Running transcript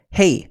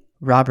Hey,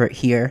 Robert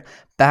here.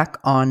 Back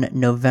on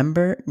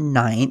November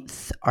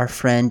 9th, our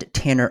friend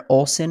Tanner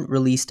Olson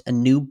released a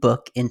new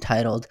book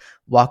entitled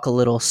Walk a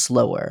Little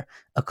Slower,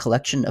 a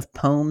collection of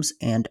poems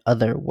and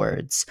other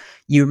words.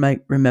 You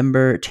might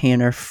remember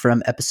Tanner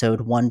from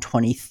episode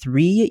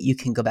 123. You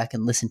can go back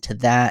and listen to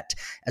that,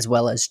 as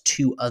well as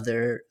two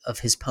other of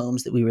his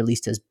poems that we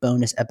released as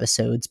bonus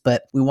episodes.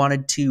 But we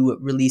wanted to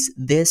release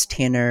this.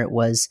 Tanner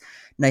was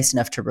nice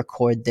enough to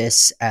record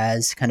this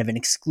as kind of an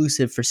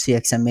exclusive for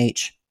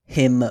CXMH,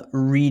 him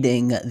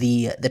reading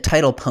the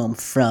title poem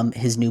from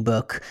his new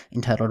book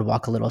entitled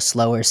Walk a Little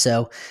Slower.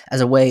 So as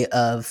a way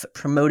of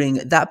promoting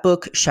that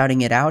book,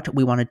 shouting it out,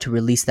 we wanted to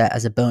release that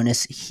as a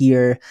bonus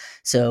here.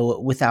 So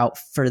without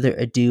further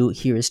ado,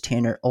 here is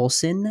Tanner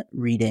Olson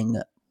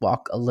reading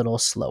Walk a Little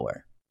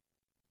Slower.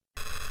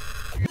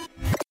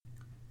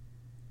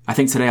 I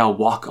think today I'll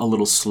walk a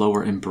little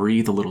slower and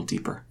breathe a little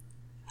deeper.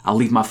 I'll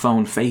leave my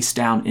phone face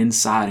down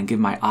inside and give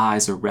my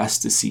eyes a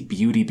rest to see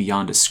beauty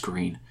beyond a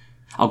screen.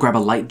 I'll grab a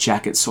light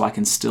jacket so I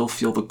can still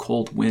feel the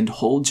cold wind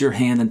hold your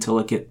hand until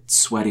it gets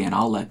sweaty, and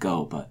I'll let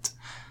go, but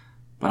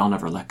I'll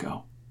never let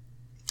go.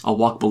 I'll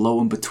walk below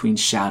and between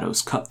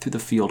shadows, cut through the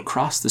field,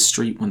 cross the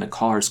street when the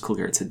cars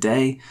clear.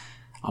 Today,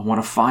 I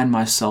want to find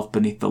myself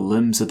beneath the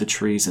limbs of the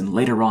trees and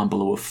later on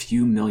below a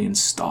few million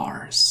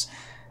stars.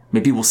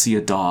 Maybe we'll see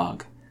a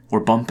dog, or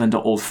bump into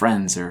old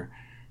friends, or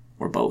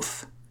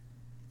both.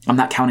 I'm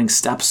not counting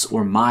steps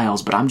or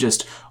miles, but I'm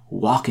just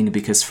walking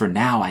because for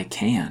now I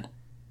can.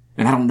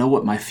 And I don't know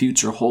what my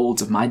future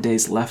holds, if my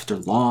days left are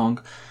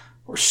long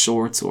or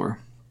short or,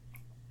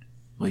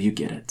 well, you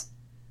get it.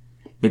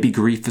 Maybe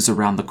grief is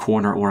around the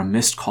corner or a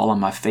missed call on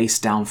my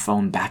face-down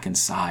phone back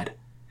inside.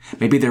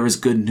 Maybe there is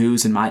good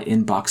news in my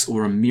inbox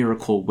or a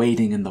miracle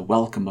waiting in the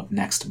welcome of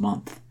next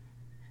month.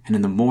 And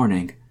in the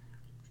morning,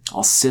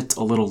 I'll sit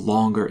a little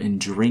longer and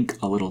drink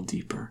a little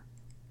deeper.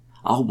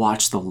 I'll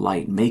watch the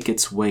light make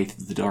its way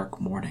through the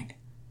dark morning.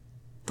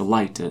 The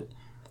light, it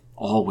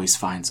always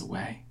finds a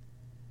way.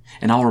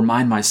 And I'll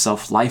remind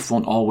myself life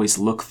won't always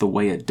look the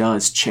way it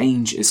does.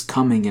 Change is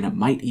coming and it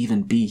might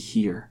even be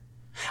here.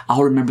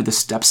 I'll remember the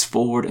steps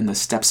forward and the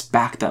steps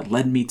back that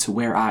led me to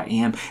where I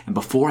am. And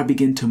before I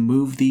begin to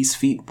move these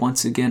feet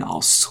once again,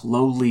 I'll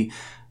slowly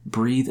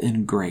breathe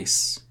in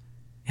grace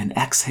and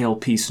exhale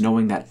peace,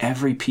 knowing that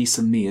every piece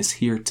of me is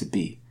here to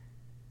be.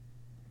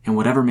 And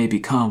whatever may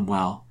become,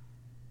 well,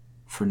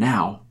 for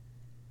now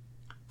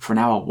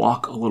I'll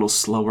walk a little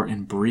slower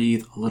and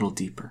breathe a little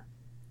deeper.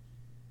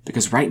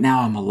 Because right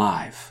now I'm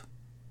alive,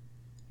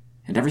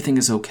 and everything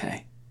is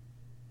okay.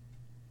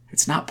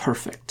 It's not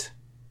perfect,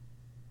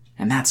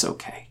 and that's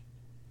okay.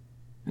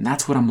 And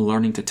that's what I'm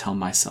learning to tell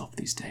myself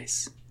these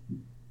days.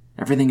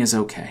 Everything is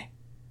okay.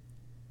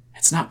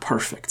 It's not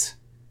perfect,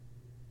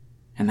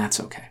 and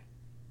that's okay.